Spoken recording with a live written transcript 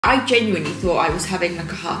I genuinely thought I was having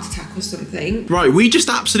like a heart attack or something. Right, we just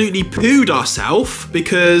absolutely pooed ourselves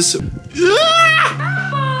because...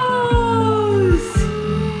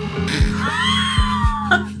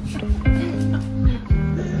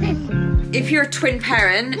 If you're a twin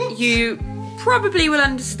parent, you probably will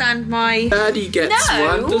understand my... Daddy gets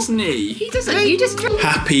one, doesn't he? He doesn't, you just...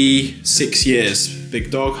 Happy 6 years,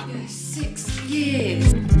 big dog. Yeah, 6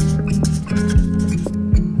 years.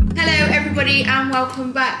 Hello everybody and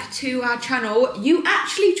welcome back to our channel. You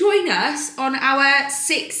actually join us on our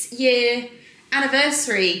 6-year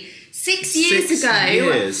anniversary. 6 years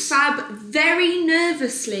ago, Fab very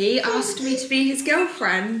nervously asked me to be his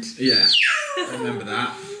girlfriend. Yeah, I remember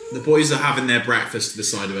that. The boys are having their breakfast to the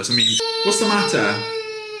side of us. I mean, what's the matter?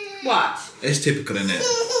 What? It's typical, isn't it?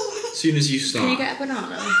 As soon as you start. Can you get a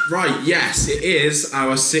banana? Right, yes, it is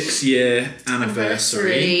our 6-year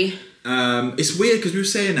anniversary. It's weird because we were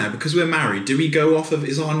saying now, because we're married, do we go off of,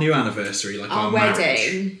 is our new anniversary like our wedding?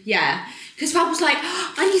 Marriage? Yeah. Because Fab was like,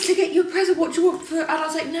 oh, I need to get you a present, what do you want for, and I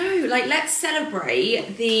was like, no, like let's celebrate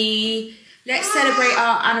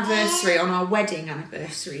our anniversary on our wedding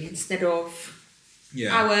anniversary instead of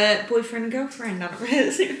our boyfriend and girlfriend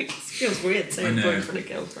anniversary. It feels weird saying boyfriend and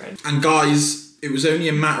girlfriend. And guys, it was only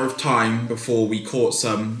a matter of time before we caught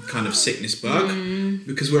some kind of sickness bug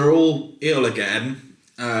because we're all ill again.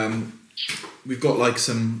 We've got like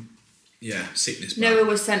some, sickness bug. Noah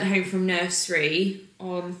was sent home from nursery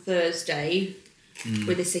on Thursday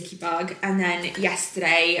with a sicky bug, and then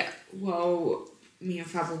yesterday, while me and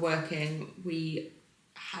Fab were working, we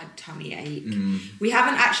had tummy ache. We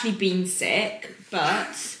haven't actually been sick,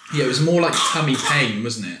 but... Yeah, it was more like tummy pain,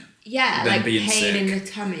 wasn't it? Yeah, like pain in the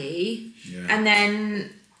tummy. Yeah. And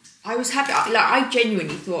then I was having... Like, I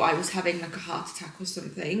genuinely thought I was having like a heart attack or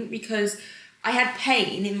something because I had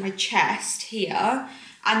pain in my chest here,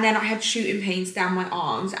 and then I had shooting pains down my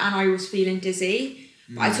arms, and I was feeling dizzy.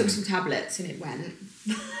 But I took some tablets and it went.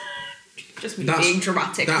 Just me being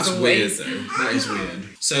dramatic. That's weird though. That is weird.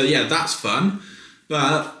 So yeah, that's fun.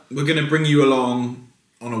 But we're going to bring you along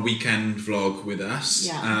on a weekend vlog with us.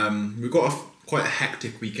 Yeah. We've got quite a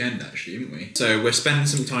hectic weekend actually, haven't we? So we're spending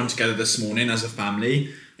some time together this morning as a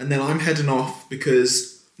family. And then I'm heading off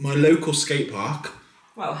because my local skate park...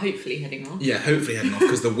 Well, hopefully heading off. Yeah, hopefully heading off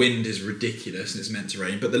because the wind is ridiculous and it's meant to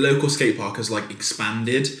rain. But the local skate park has like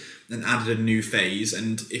expanded and added a new phase.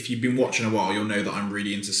 And if you've been watching a while, you'll know that I'm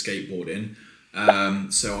really into skateboarding.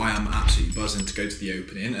 So I am absolutely buzzing to go to the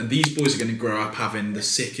opening. And these boys are going to grow up having the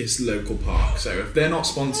sickest local park. So if they're not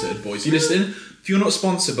sponsored, boys, you listening? If you're not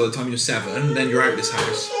sponsored by the time you're 7, then you're out of this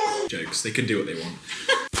house. Jokes, they can do what they want.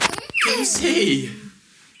 Can you see?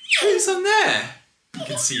 Who's on there? You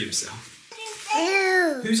can see himself.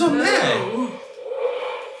 Who's on there?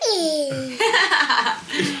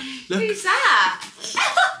 Look. Who's that?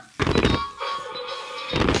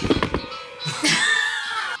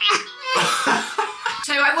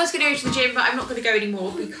 So I was going to go to the gym, but I'm not going to go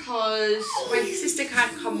anymore because my sister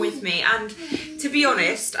can't come with me, and to be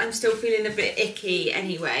honest, I'm still feeling a bit icky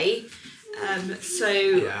anyway. So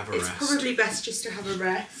it's probably best just to have a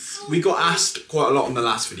rest. We got asked quite a lot in the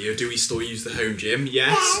last video, do we still use the home gym?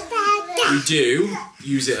 Yes, we do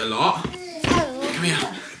use it a lot. Come here.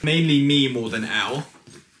 Mainly me more than Elle.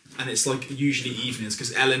 And it's like usually evenings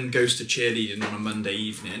because Ellen goes to cheerleading on a Monday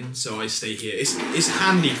evening, so I stay here. It's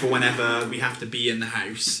handy for whenever we have to be in the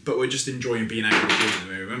house, but we're just enjoying being out in the gym at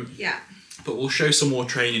the moment. Yeah. But we'll show some more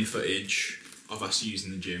training footage of us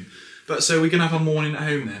using the gym. But so we're gonna have a morning at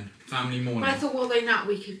home then, family morning. Well, I thought while they nap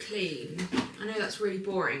we could clean. I know that's really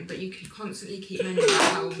boring, but you could constantly keep moaning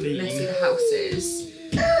about how messy the house is.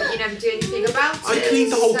 But you never do anything about it. I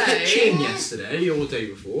cleaned the whole kitchen yesterday, or the day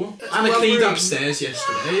before. And I cleaned upstairs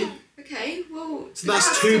yesterday. Okay, well... So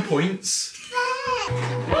that's 2 points.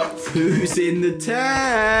 Who's in the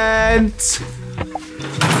tent?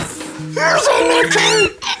 Who's in the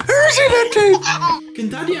tent? Who's in the tent? Can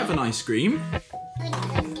Daddy have an ice cream?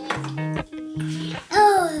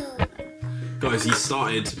 Guys, he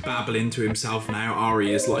started babbling to himself now.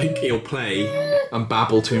 Ari is like, he'll play and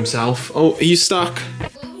babble to himself. Oh, he's stuck.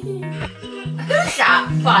 Who's that,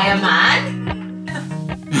 fireman?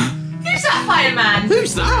 Who's that, fireman?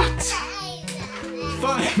 Who's that?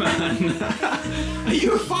 Fireman? Are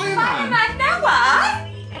you a fireman? Fireman Noah?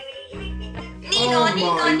 Nino,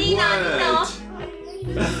 Nino, Nino,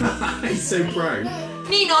 Nino. He's so proud.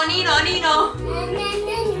 Nino, Nino, Nino.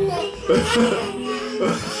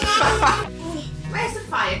 Where's the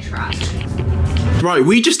fire truck? Right,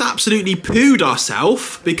 we just absolutely pooed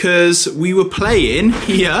ourselves because we were playing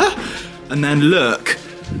here, and then look.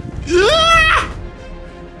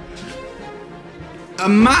 A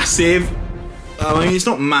massive I mean, it's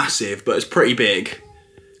not massive, but it's pretty big.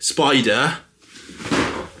 Spider.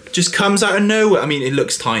 Just comes out of nowhere. I mean, it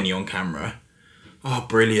looks tiny on camera. Oh,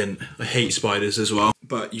 brilliant. I hate spiders as well.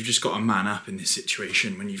 But you've just got to man up in this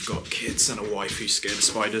situation when you've got kids and a wife who's scared of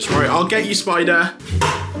spiders. Right, I'll get you, spider.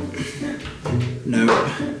 No.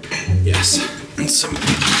 Yes. And some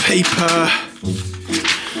paper.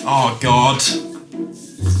 Oh, God.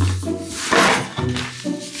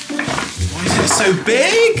 Why is it so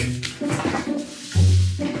big?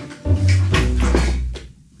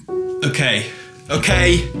 Okay.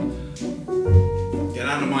 Okay. Get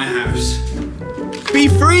out of my house. Be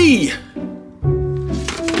free!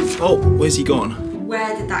 Oh, where's he gone?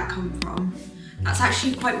 Where did that come from? That's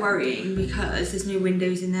actually quite worrying because there's no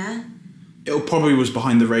windows in there. It probably was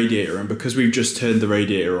behind the radiator, and because we've just turned the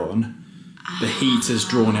radiator on, the heat has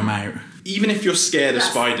drawn him out. Even if you're scared of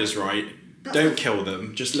spiders, right, don't kill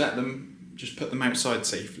them. Just let them, just put them outside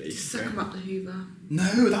safely. Suck them up the Hoover.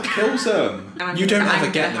 No, that kills them. You don't ever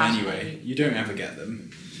get them anyway. You don't ever get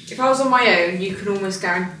them. If I was on my own, you could almost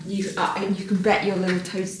guarantee, and you can bet your little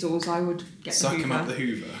toadstools I would get the Hoover. Suck them up the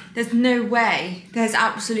Hoover. There's no way. There's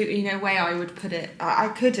absolutely no way I would put it. I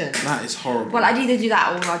couldn't. That is horrible. Well, I'd either do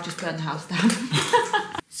that or I'd just burn the house down.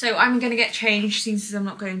 So I'm going to get changed since I'm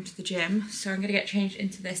not going to the gym. So I'm going to get changed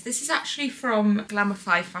into this. This is actually from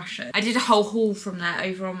Glamourify Fashion. I did a whole haul from there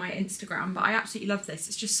over on my Instagram, but I absolutely love this.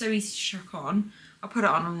 It's just so easy to chuck on. I'll put it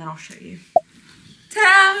on and then I'll show you.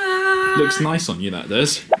 Ta-da! Looks nice on you, that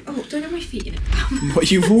does. Oh, don't have my feet in it. But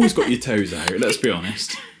you've always got your toes out, let's be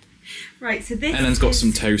honest. Right, so this Ellen's got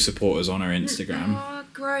some toe supporters on her Instagram. Oh,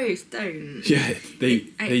 gross, don't. Yeah, they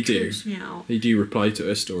do. Creeps me out. They do reply to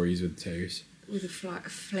her stories with toes. With a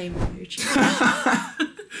flame emoji.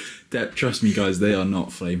 Trust me, guys, they are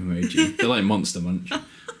not flame emoji. They're like Monster Munch.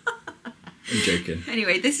 I'm joking.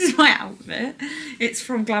 Anyway, this is my outfit. It's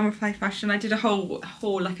from Glamourify Fashion. I did a whole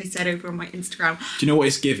haul, like I said, over on my Instagram. Do you know what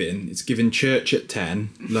it's given? It's given church at 10,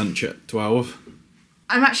 lunch at 12.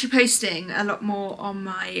 I'm actually posting a lot more on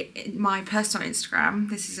my personal Instagram.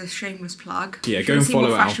 This is a shameless plug. Yeah, go and follow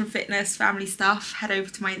more out. Fashion, fitness, family stuff. Head over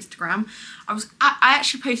to my Instagram. I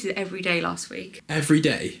actually posted every day last week. Every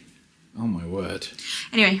day? Oh my word.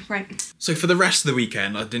 Anyway, right. So for the rest of the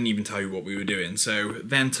weekend, I didn't even tell you what we were doing. So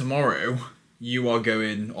then tomorrow, you are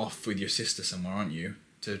going off with your sister somewhere, aren't you?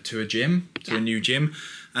 To a gym, to a new gym.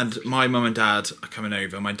 And my mum and dad are coming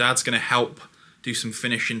over. My dad's going to help do some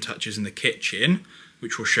finishing touches in the kitchen,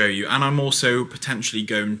 which we'll show you. And I'm also potentially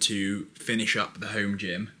going to finish up the home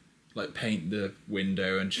gym, like paint the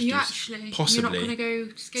window and just possibly you're not going to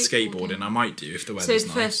go skateboarding. I might do if the weather's nice. So it's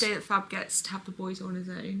the first day that Fab gets to have the boys on his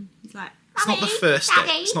own. He's like, it's not the first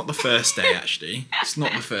day. It's not the first day, actually. It's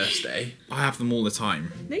not the first day. I have them all the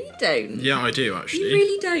time. No, you don't. Yeah, I do, actually. You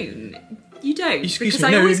really don't. You don't. Excuse me.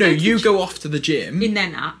 No, you go off to the gym. In their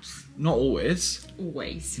naps. Not always.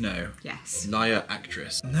 Always. No. Yes. Liar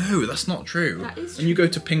actress. No, that's not true. That is true. And you go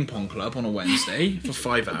to ping pong club on a Wednesday for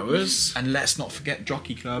 5 hours. And let's not forget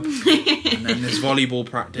jockey club. And then there's volleyball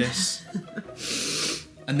practice.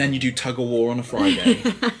 And then you do tug of war on a Friday.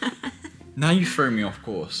 Now you throw me off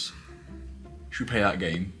course. Should we play that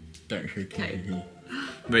game? Don't show Keith.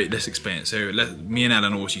 Wait, let's explain it. So me and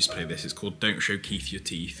Ellen always used to play this. It's called Don't Show Keith Your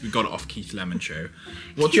Teeth. We got it off Keith Lemon Show.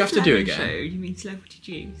 What do you have to do again? Show? You mean Celebrity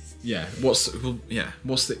Juice? Yeah.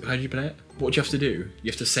 How do you play it? What do you have to do?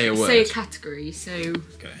 You have to say a word. Say a category. So.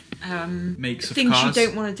 Okay. Makes of things cars. you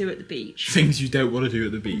don't want to do at the beach. Things you don't want to do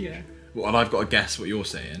at the beach. Yeah. Well, and I've got to guess what you're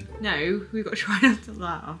saying. No, we've got to try not to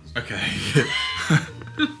laugh. Okay.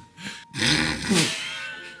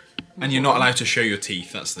 And you're not allowed to show your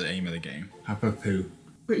teeth. That's the aim of the game. Have a poo.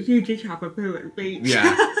 But you did have a poo at the beach.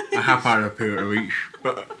 Yeah, I have had a poo at the beach,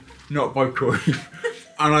 but not by choice.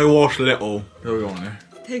 And I was little. Do we want to?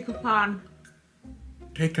 Take a fan.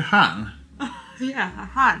 Take a hand? Yeah, a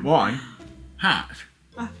hand. Why? Hat?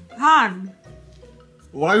 A fan.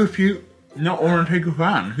 Why would you not want to take a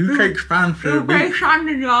fan? Who takes fans to the beach? You'll get sand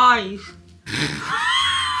in your eyes.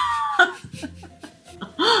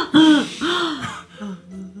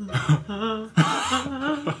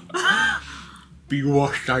 Be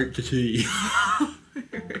washed out to sea.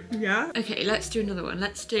 Yeah. Okay, let's do another one.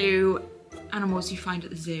 Let's do animals you find at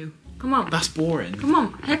the zoo. Come on. That's boring. Come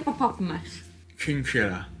on. Hippopotamus.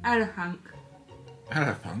 Chinchilla. Elephant.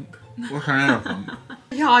 Elephant? What's an elephant?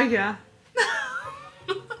 Tiger.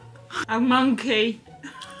 A monkey.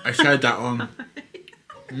 I said that one.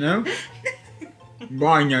 No?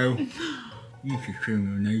 Rhino. You should trim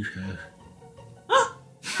your nose hairs.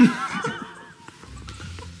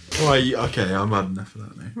 Right, okay, I'm had enough of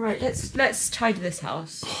that now. Right, let's tidy this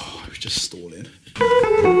house. Oh, I was just stalling.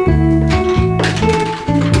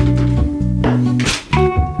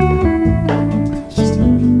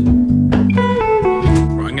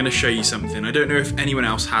 you something. I don't know if anyone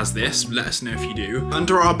else has this. Let us know if you do.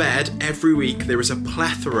 Under our bed, every week, there is a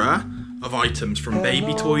plethora of items from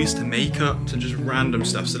baby toys to makeup to just random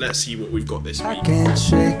stuff. So let's see what we've got this week. I can't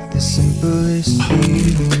shake the simplest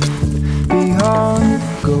feeling beyond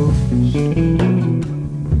ghosts.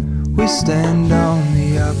 We stand on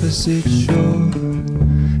the opposite shore.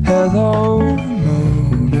 Hello,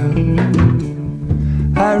 Mona.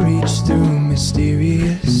 I reach through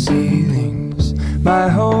mysterious ceilings. My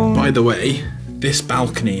home. By the way, this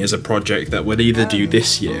balcony is a project that we'll either do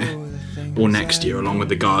this year or next year along with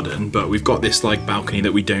the garden, but we've got this like balcony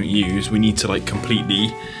that we don't use. We need to like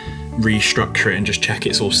completely restructure it and just check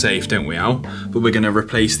it's all safe, don't we, Al? But we're going to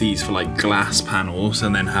replace these for like glass panels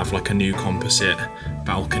and then have like a new composite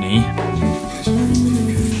balcony.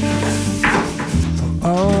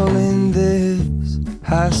 All in this,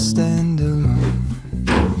 I stand alone.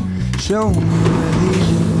 Show me where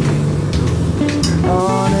these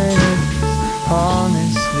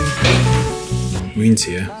honestly. Ween's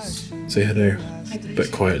here. Say hello,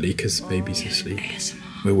 but quietly because baby's asleep.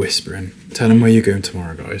 We're whispering. Tell him where you're going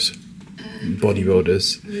tomorrow, guys.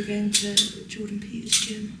 Bodybuilders. We're going to Jordan Peter's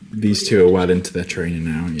gym. These two are well into their training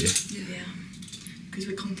now, aren't you? Yeah, because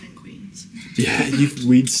we're content queens. Yeah,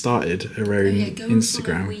 we'd started our own Go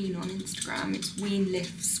Instagram. And follow Ween on Instagram. It's Ween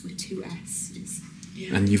Lifts with 2 S's.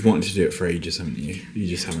 Yeah. And you've wanted to do it for ages, haven't you? You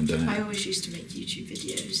just haven't done it. I always used to make YouTube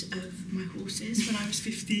videos of my horses when I was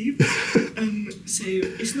 15. So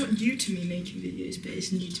it's not new to me making videos, but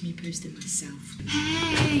it's new to me posting myself.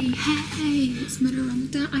 Hey, it's middle on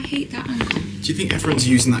that. I hate that angle. Do you think everyone's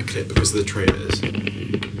using that clip because of the trailers? Do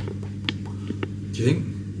you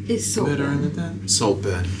think? It's Saltburn.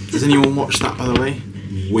 Saltburn. Has anyone watched that, by the way?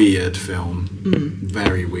 Weird film.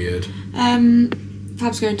 Very weird.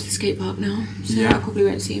 Fab's going to the skate park now, so Yeah. I probably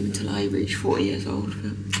won't see him until I reach 40 years old.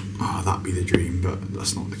 But... Oh, that'd be the dream, but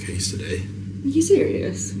that's not the case today. Are you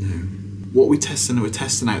serious? No. What are we testing? We're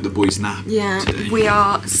testing out the boys' nap. Yeah, today. we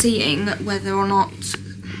are seeing whether or not...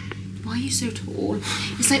 Why are you so tall?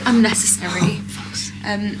 It's like unnecessary.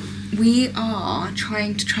 We are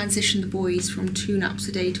trying to transition the boys from 2 naps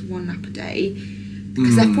a day to 1 nap a day.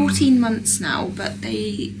 Because they're 14 months now, but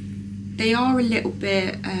they are a little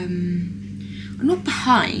bit... I'm not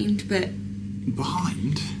behind, but...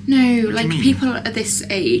 Behind? No, like people at this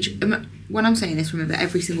age... when I'm saying this, remember,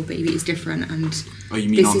 every single baby is different, and Oh, you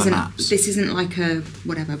mean on the naps? This isn't like a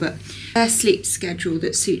whatever, but their sleep schedule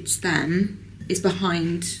that suits them is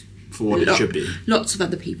behind... For what it should be. Lots of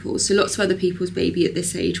other people's. So lots of other people's baby at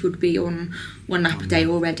this age would be on 1 nap a day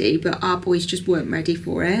already, but our boys just weren't ready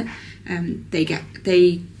for it. They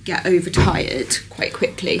get overtired quite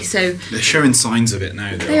quickly. So they're showing signs of it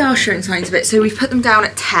now, though. They are showing signs of it. So we've put them down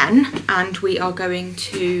at 10, and we are going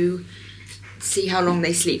to see how long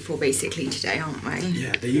they sleep for basically today, aren't we?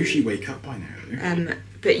 Yeah, they usually wake up by now, though.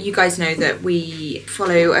 But you guys know that we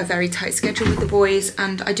follow a very tight schedule with the boys,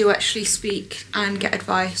 and I do actually speak and get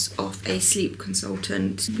advice off a sleep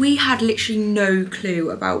consultant. We had literally no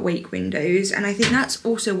clue about wake windows, and I think that's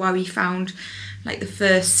also why we found like the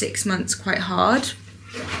first 6 months quite hard.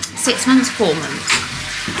 6 months, 4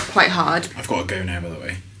 months, quite hard. I've got to go now, by the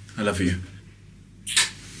way. I love you.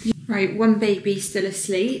 Right, one baby's still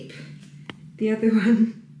asleep. The other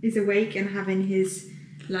one is awake and having his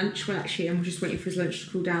lunch. Well, actually, I'm just waiting for his lunch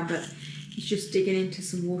to cool down, but he's just digging into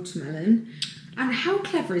some watermelon. And how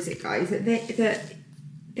clever is it, guys, that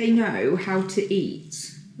they know how to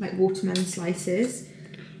eat like watermelon slices?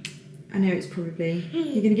 I know it's probably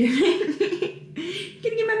you're gonna give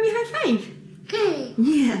Mummy a high five.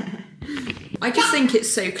 Yeah. I just think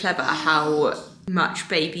it's so clever how much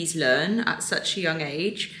babies learn at such a young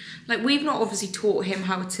age. Like, we've not obviously taught him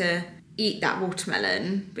how to eat that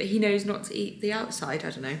watermelon, but he knows not to eat the outside.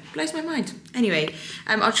 I don't know. Blows my mind. Anyway,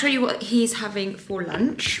 I'll show you what he's having for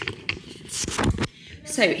lunch.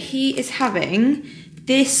 So he is having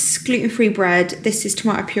this gluten-free bread, this is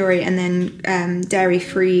tomato puree, and then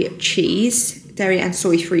dairy-free cheese, dairy and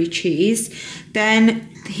soy-free cheese. Then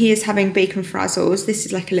he is having bacon frazzles. This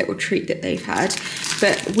is like a little treat that they've had.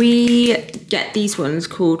 But we get these ones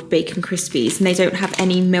called Bacon Crispies, and they don't have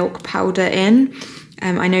any milk powder in.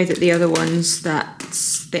 I know that the other ones, that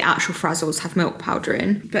the actual frazzles, have milk powder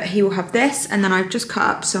in. But he will have this, and then I've just cut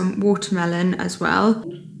up some watermelon as well.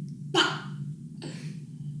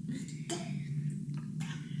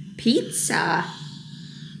 Pizza.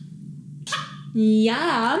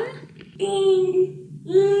 Yum.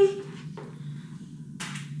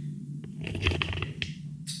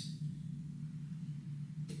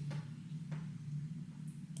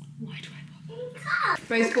 Why do I bother?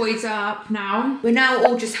 Both boys are up now. We're now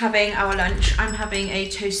all just having our lunch. I'm having a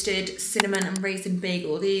toasted cinnamon and raisin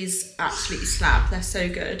bagel. These absolutely slap, they're so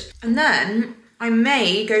good. And then I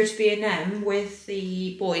may go to B&M with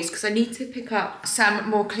the boys because I need to pick up some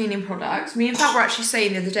more cleaning products. Me and Fab were actually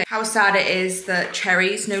saying the other day how sad it is that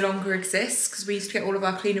Cherries no longer exists because we used to get all of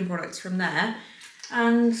our cleaning products from there.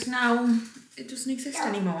 And now it doesn't exist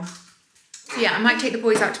anymore. So yeah, I might take the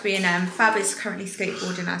boys out to B&M. Fab is currently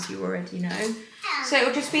skateboarding, as you already know. So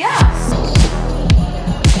it'll just be us.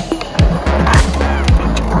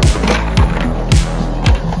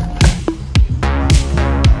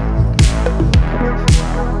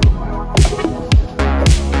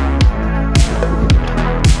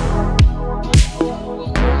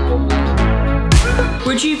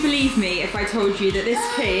 Would you believe me if I told you that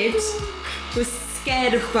this kid was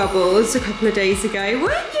scared of bubbles a couple of days ago?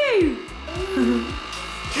 Weren't you?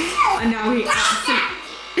 And now he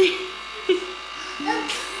absolutely...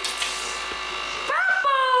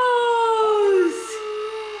 Bubbles!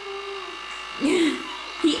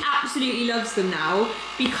 He absolutely loves them now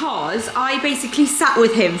because I basically sat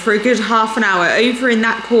with him for a good half an hour over in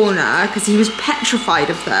that corner because he was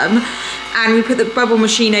petrified of them, and we put the bubble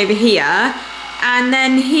machine over here. And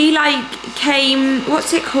then he came,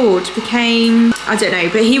 what's it called? Became, I don't know,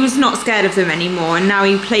 but he was not scared of them anymore and now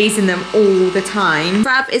he plays in them all the time.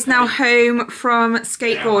 Fab is now home from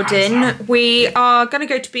skateboarding. We are gonna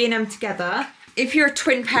go to B&M together. If you're a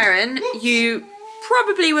twin parent, you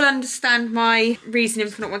probably will understand my reasoning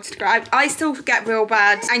for not wanting to go. I still get real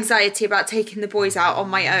bad anxiety about taking the boys out on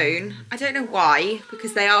my own. I don't know why,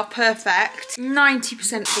 because they are perfect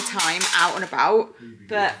 90% of the time out and about.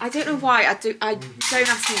 But I don't know why, don't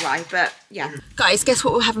ask me why, but yeah. Guys, guess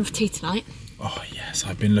what we're having for tea tonight? Oh yes,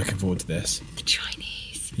 I've been looking forward to this. The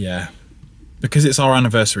Chinese. Yeah. Because it's our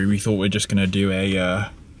anniversary, we thought we're just going to do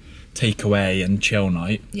a takeaway and chill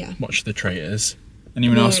night. Yeah. Watch The Traitors.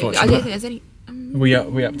 Anyone else watching I don't think there's any... Are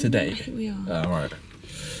we up to date? I think we are. Oh, right.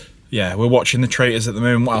 Yeah, we're watching The Traitors at the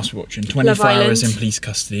moment. What else are we watching? 24 Hours in Police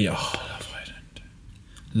Custody. Oh, Love Island.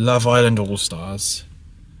 Love Island All Stars.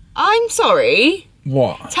 I'm sorry.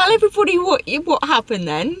 What? Tell everybody what happened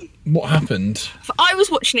then. What happened? I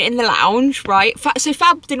was watching it in the lounge, right? So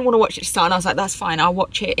Fab didn't want to watch it to start, and I was like, that's fine, I'll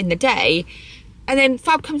watch it in the day. And then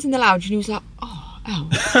Fab comes in the lounge and he was like, oh,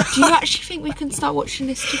 do you actually think we can start watching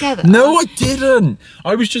this together? No, I didn't.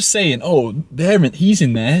 I was just saying, he's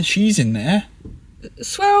in there, she's in there.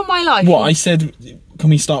 Swear on my life. What, I said,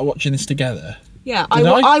 can we start watching this together? Yeah,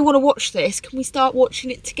 I want to watch this. Can we start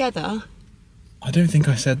watching it together? I don't think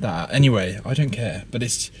I said that. Anyway, I don't care. But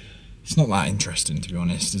it's not that interesting, to be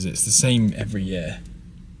honest, is it? It's the same every year.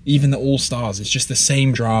 Even the All Stars, it's just the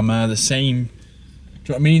same drama, the same...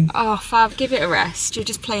 Do you know what I mean? Oh, Fab, give it a rest. You're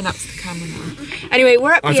just playing up to the camera now. Anyway,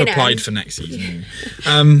 we're at B&M. I've applied for next season.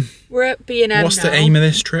 We're at B&M What's the aim of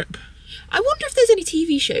this trip? I wonder if there's any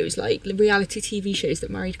TV shows, like reality TV shows that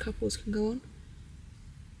married couples can go on.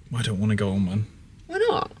 I don't want to go on one. Why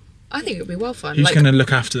not? I think it would be well fun. Who's going to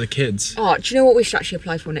look after the kids? Oh, do you know what we should actually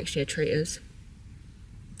apply for next year? Traitors.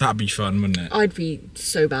 That'd be fun, wouldn't it? I'd be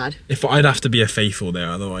so bad. If I'd have to be a faithful there,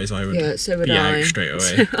 otherwise I would, be out straight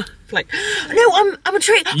away. Like, no, I'm a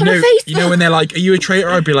traitor. I'm a faithful. You know when they're like, "Are you a traitor?"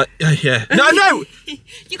 I'd be like, "Yeah." No.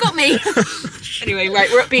 You got me. Anyway, right,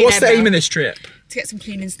 we're at B&M. What's the aim of this trip? To get some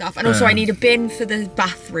cleaning stuff, and also I need a bin for the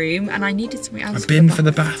bathroom, and I needed something else. A bin for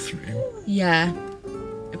the bathroom. Yeah,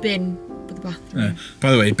 a bin for the bathroom.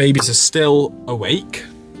 By the way, babies are still awake.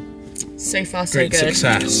 So far, so good. Great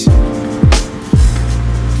success.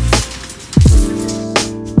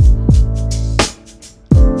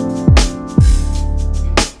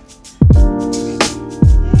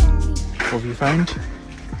 What have you found?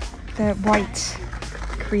 The white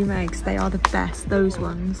cream eggs. They are the best. Those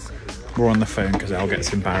ones. We're on the phone because Elle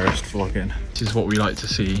gets embarrassed vlogging. This is what we like to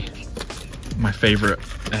see. My favourite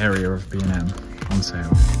area of B&M on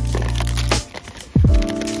sale.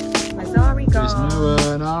 Where's Ari gone? There's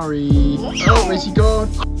Noah and Ari. Oh, where's he gone?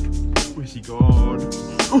 Where's he gone?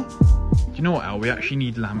 Oh. Do you know what, Elle? We actually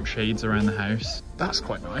need lampshades around the house. That's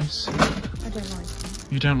quite nice. I don't like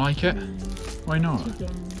it. You don't like it? Why not?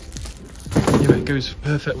 Yeah, but it goes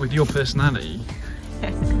perfect with your personality.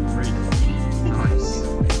 Yes. Great. Nice.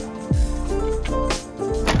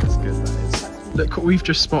 That's good, that is. Look what we've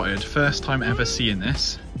just spotted. First time ever seeing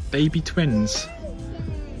this. Baby twins.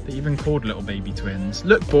 They even called little baby twins.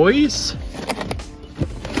 Look, boys.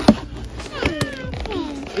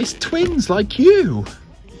 It's twins like you.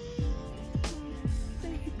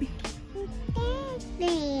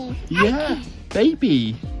 Yeah,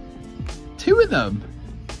 baby. Two of them.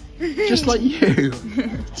 Just like you.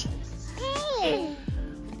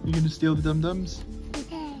 You gonna steal the dum-dums?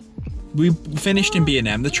 We finished in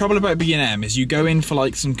B&M. The trouble about B&M is you go in for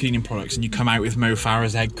like some cleaning products and you come out with Mo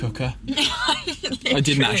Farah's egg cooker. I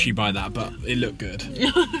didn't actually buy that, but it looked good.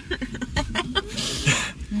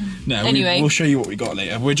 No, anyway. We'll show you what we got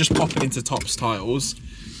later. We're just popping into Tops Tiles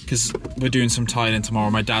because we're doing some tiling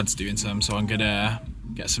tomorrow. My dad's doing some, so I'm gonna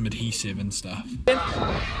get some adhesive and stuff.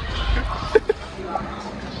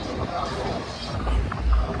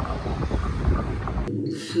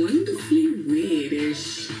 Wonderfully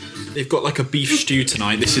weirdish. They've got like a beef stew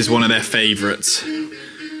tonight. This is one of their favourites.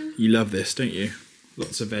 You love this, don't you?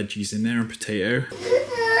 Lots of veggies in there and potato.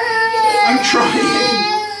 I'm trying.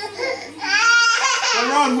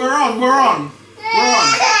 We're on.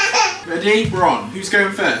 Ready? We're on. Who's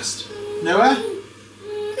going first? Noah?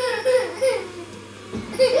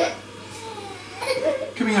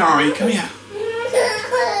 Come here, Ari, come here.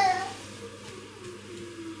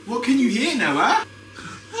 What can you hear, Noah?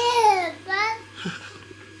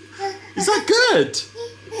 Is that good?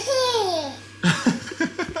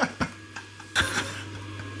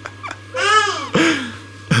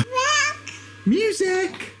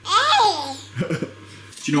 Music!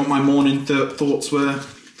 Do you know what my morning thoughts were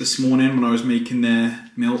this morning when I was making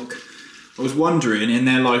their milk? I was wondering in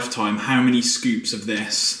their lifetime how many scoops of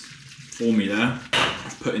this formula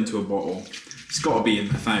I've put into a bottle. It's got to be in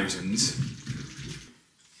the thousands.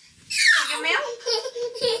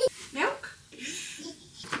 Milk?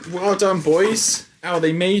 Well done, boys. Oh,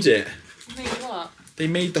 they made it. Made what? They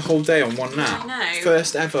made the whole day on one nap. I know.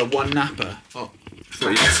 First ever one napper. Oh, I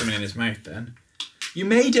thought he had something in his mouth then. You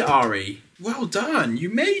made it, Ari. Well done. You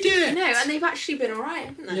made it. No, and they've actually been alright,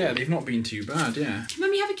 haven't they? Yeah, they've not been too bad, yeah. Can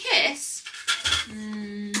Mummy have a kiss?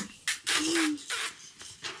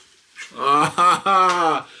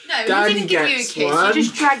 Ah, No, Daddy he didn't give you a gets kiss. one. You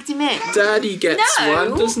just dragged him in. Daddy gets No.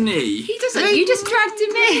 one, doesn't he? He doesn't. You just dragged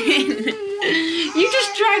him in. You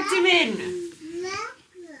just dragged him in.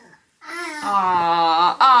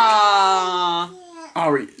 Ah.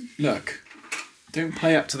 Ari, look. Don't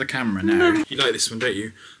play up to the camera now. You like this one, don't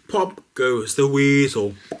you? Pop goes the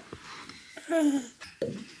weasel.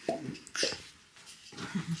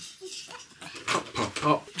 Pop, pop,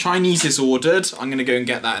 pop. Chinese is ordered. I'm going to go and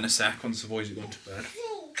get that in a sec once the boys have gone to bed.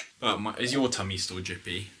 But is your tummy still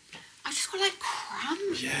jippy? I just got like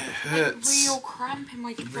cramp. Yeah, it hurts. Like, real cramp in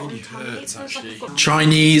my Really hurts, actually. Like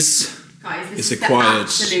Chinese Guys, this is is acquired. the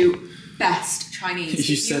absolute best Chinese.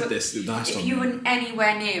 You said this the last time. If you were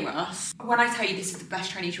anywhere near us, when I tell you this is the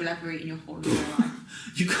best Chinese you'll ever eat in your whole entire life.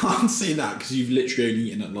 You can't say that because you've literally only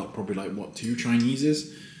eaten at like probably like what, 2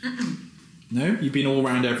 Chineses? No? You've been all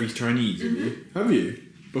around every Chinese, have you? Have you?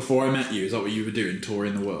 Before I met you, is that what you were doing,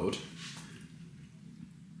 touring the world?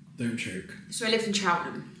 Don't choke. So I lived in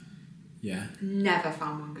Cheltenham. Yeah. Never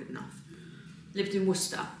found one good enough. Lived in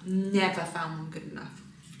Worcester. Never found one good enough.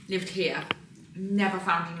 Lived here. Never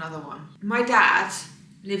found another one. My dad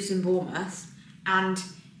lives in Bournemouth and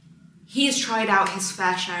he has tried out his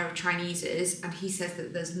fair share of Chineses and he says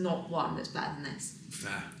that there's not one that's better than this.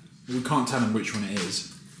 Fair. We can't tell him which one it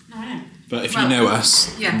is. No, I know. But if you know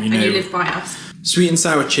us, yeah, and you live by us. Sweet and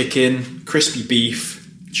sour chicken, crispy beef,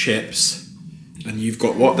 chips, and you've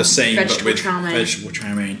got what? The same vegetable but with chow mein. vegetable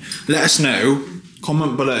chow mein. Let us know,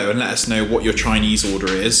 comment below and let us know what your Chinese order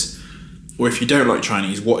is. Or if you don't like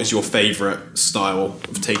Chinese, what is your favourite style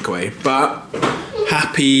of takeaway? But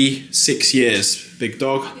happy 6 years, big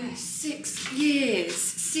dog. Yeah, 6 years.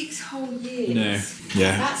 6 whole years. No.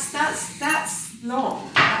 Yeah. That's long.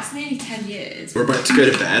 That's nearly 10 years. We're about to go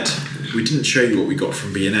to bed. We didn't show you what we got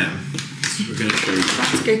from B&M. So we're going to show you. We're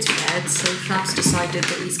about to go to bed, so Fab's decided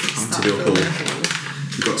that he's going to start filming a haul.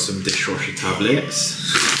 We've got some dishwasher tablets.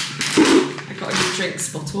 I got a new drinks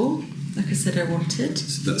bottle, like I said I wanted.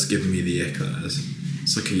 So that's giving me the ick, that is.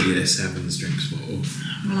 It's like a year 7's drinks bottle.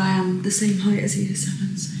 Well, I am the same height as year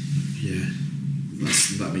 7, so... Yeah.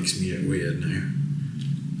 That makes me look weird now.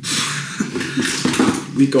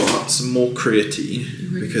 We got some more creatine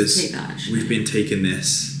because we've been taking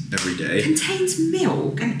this every day. It contains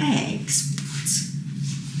milk and eggs.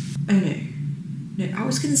 What? Oh no. No, I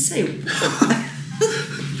was going to say...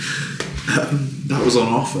 that was on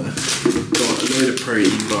offer. Got a load of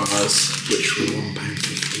protein bars, which were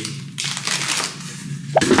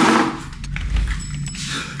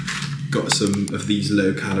 £1.50. Got some of these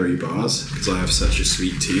low calorie bars because I have such a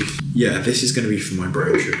sweet tooth. Yeah, this is going to be for my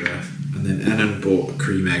brown sugar. And then Enan bought a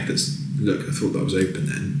cream egg that's... Look, I thought that was open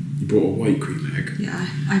then. You bought a white cream egg. Yeah,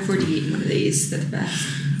 I've already eaten one of these. They're the best.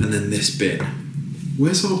 And then this bit.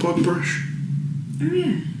 Where's our bug brush? Oh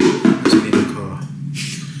yeah. It's in the car.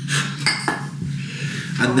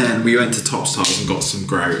 And then we went to Tops Tiles and got some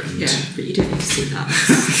grout and... Yeah, but you don't need to see that.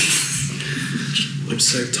 I'm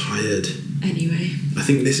so tired. Anyway. I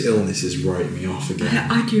think this illness is writing me off again.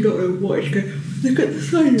 I do not know what is going. Look at the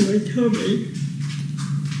sign of my tummy.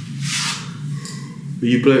 Were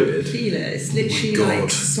you bloated? Feel it. It's literally like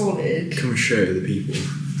solid. Come and show the people.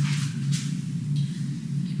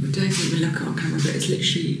 People don't even look at it on camera, but it's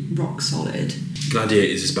literally rock solid.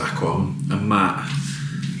 Gladiators is back on, and Matt,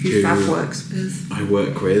 who Fab works with. I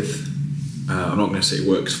work with. I'm not going to say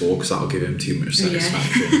works for because that'll give him too much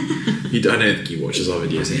satisfaction. I don't think he watches our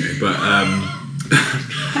videos anyway, but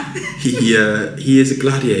he is a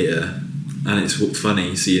gladiator, and it's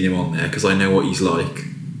funny seeing him on there because I know what he's like.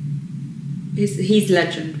 He's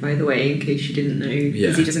legend, by the way, in case you didn't know,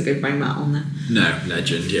 because he doesn't go by Matt on there. No,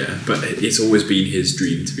 legend, yeah, but it's always been his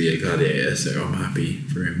dream to be a gladiator, so I'm happy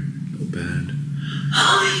for him, little bird.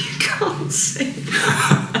 Oh, you can't say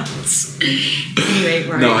that. Anyway,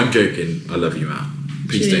 right. No, I'm joking. I love you, Matt.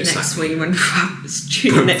 Please don't sack next me. week when Fab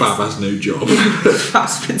has no job.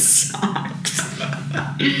 Fab's been sacked.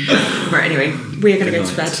 Right, anyway, we are going to go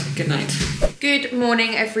to bed. Good night. Good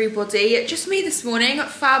morning, everybody. Just me this morning.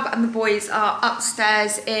 Fab and the boys are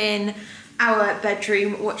upstairs in our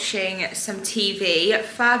bedroom watching some TV.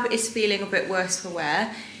 Fab is feeling a bit worse for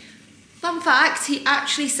wear. Fun fact, he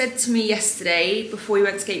actually said to me yesterday before we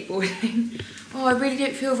went skateboarding, oh, I really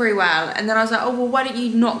don't feel very well. And then I was like, oh, well, why don't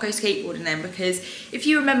you not go skateboarding then? Because if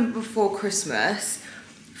you remember before Christmas,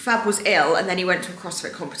 Fab was ill and then he went to a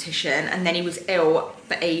CrossFit competition and then he was ill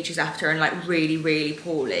for ages after and like really, really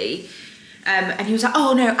poorly. And he was like,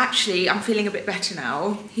 oh no, actually, I'm feeling a bit better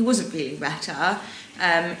now. He wasn't feeling better.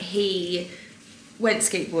 He went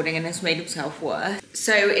skateboarding and has made himself worse.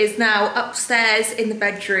 So is now upstairs in the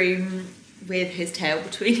bedroom with his tail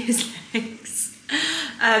between his legs.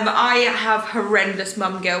 I have horrendous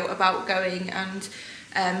mum guilt about going and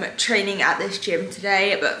training at this gym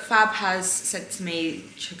today, but Fab has said to me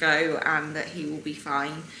to go and that he will be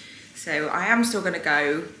fine. So I am still gonna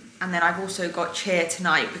go. And then I've also got cheer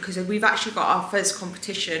tonight because we've actually got our first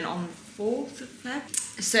competition on 4th of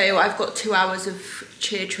Feb. So I've got 2 hours of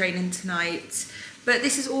cheer training tonight. But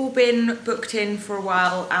this has all been booked in for a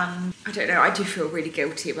while and I don't know, I do feel really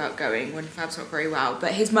guilty about going when Fab's not very well.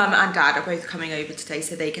 But his mum and dad are both coming over today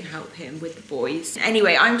so they can help him with the boys.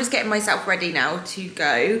 Anyway, I'm just getting myself ready now to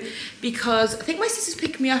go because I think my sister's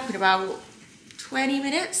picking me up in about 20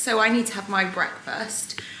 minutes. So I need to have my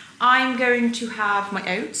breakfast. I'm going to have my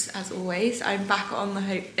oats, as always. I'm back on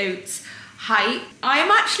the oats height. I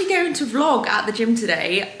am actually going to vlog at the gym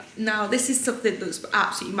today. Now, this is something that's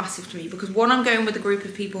absolutely massive to me because one, I'm going with a group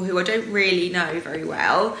of people who I don't really know very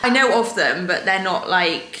well. I know of them, but they're not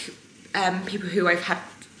like people who I've had,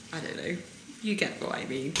 I don't know. You get what I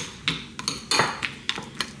mean.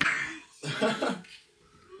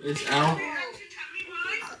 There's Al.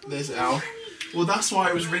 There's Al. Well, that's why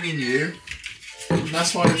I was ringing you.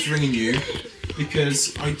 That's why I was ringing you,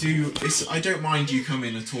 because I don't mind you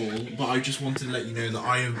coming at all, but I just wanted to let you know that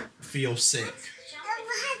I feel sick.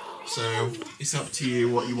 So it's up to you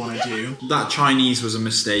what you want to do. That Chinese was a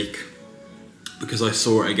mistake because I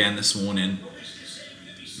saw it again this morning.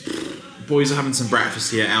 Boys are having some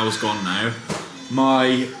breakfast here. Elle's gone now.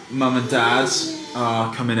 My mum and dad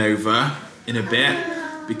are coming over in a bit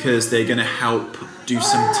because they're going to help do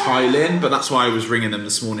some tiling, but that's why I was ringing them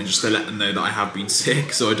this morning, just to let them know that I have been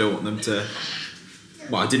sick, so I don't want them to,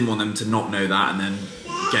 well, I didn't want them to not know that and then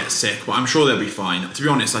get sick, but I'm sure they'll be fine. To be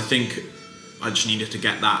honest, I think I just needed to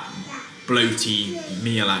get that bloaty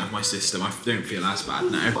meal out of my system. I don't feel as bad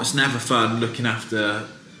now. It's never fun looking after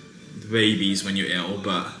the babies when you're ill,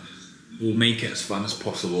 but we'll make it as fun as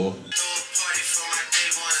possible.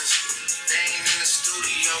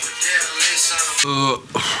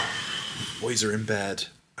 Boys are in bed,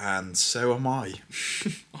 and so am I.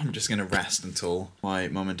 I'm just going to rest until my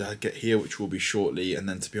mum and dad get here, which will be shortly, and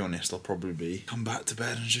then to be honest, I'll probably come back to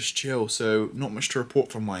bed and just chill. So not much to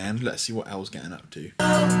report from my end. Let's see what Elle's getting up to.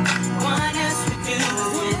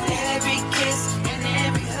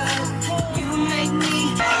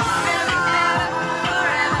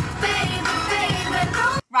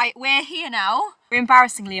 Right, we're here now. We're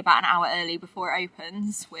embarrassingly about an hour early before it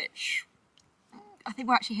opens, which I think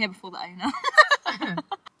we're actually here before the owner.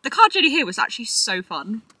 The car journey here was actually so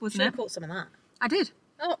fun, wasn't it? I bought some of that. I did.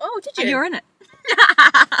 Oh, did you? And you're in it.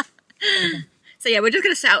 So yeah, we're just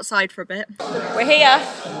going to sit outside for a bit. We're here.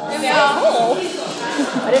 Oh.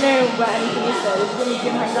 I don't know where anything is though. There's really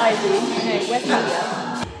good anxiety. Okay, where's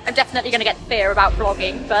Lydia? I'm definitely going to get fear about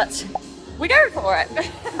vlogging, but we're going for it.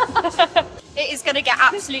 It is going to get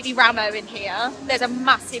absolutely ramo in here. There's a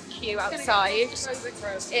massive queue outside.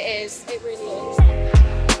 It is. It really is.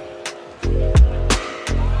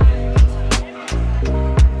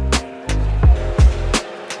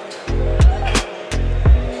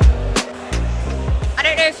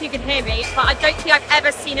 don't know if you can hear me, but I don't think I've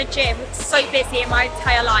ever seen a gym so busy in my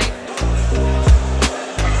entire life.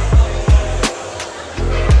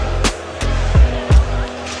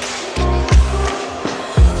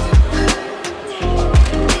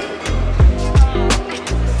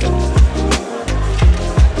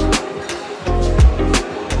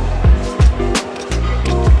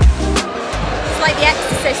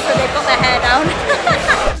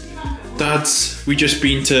 Dad's, we just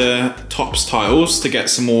been to Tops Tiles to get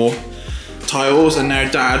some more tiles, and now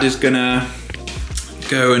Dad is gonna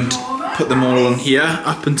go and put them all on here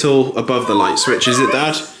up until above the light switch. Is it,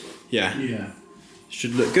 Dad? Yeah. Yeah.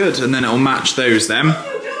 Should look good, and then it'll match those then.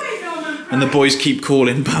 And the boys keep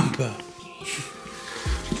calling Bumper.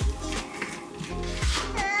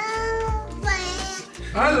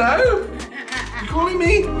 Hello? You calling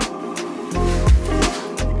me?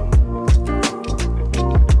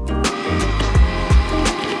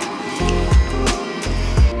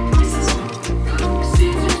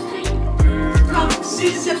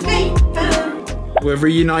 We're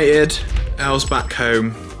reunited. Elle's back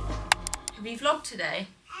home. Have you vlogged today?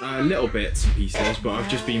 Little bits and pieces, but I've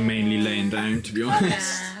just been mainly laying down, to be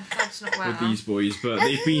honest, that's not well. with these boys. But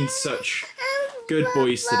they've been such good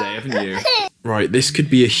boys today, haven't you? Right, this could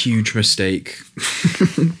be a huge mistake,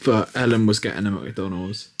 but Ellen was getting them at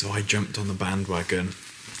McDonald's, so I jumped on the bandwagon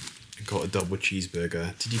and got a double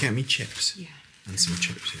cheeseburger. Did you get me chips? Yeah. And some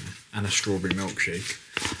chips, yeah. And a strawberry milkshake.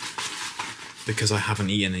 Because I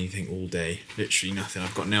haven't eaten anything all day. Literally nothing.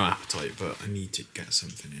 I've got no appetite, but I need to get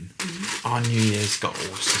something in. Our New Year's goal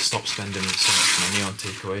was to stop spending so much money on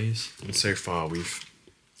takeaways. And so far we've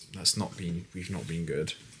not been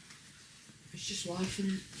good. It's just life,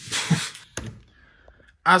 isn't it?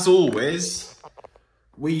 As always,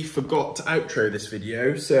 we forgot to outro this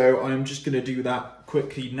video, so I'm just gonna do that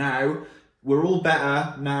quickly now. We're all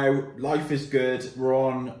better now. Life is good. We're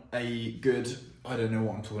on a good, I don't know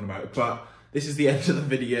what I'm talking about, but this is the end of the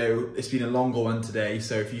video. It's been a longer one today,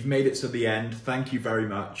 so if you've made it to the end, thank you very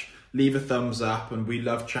much. Leave a thumbs up, and we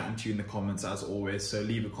love chatting to you in the comments as always, so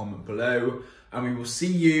leave a comment below, and we will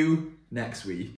see you next week.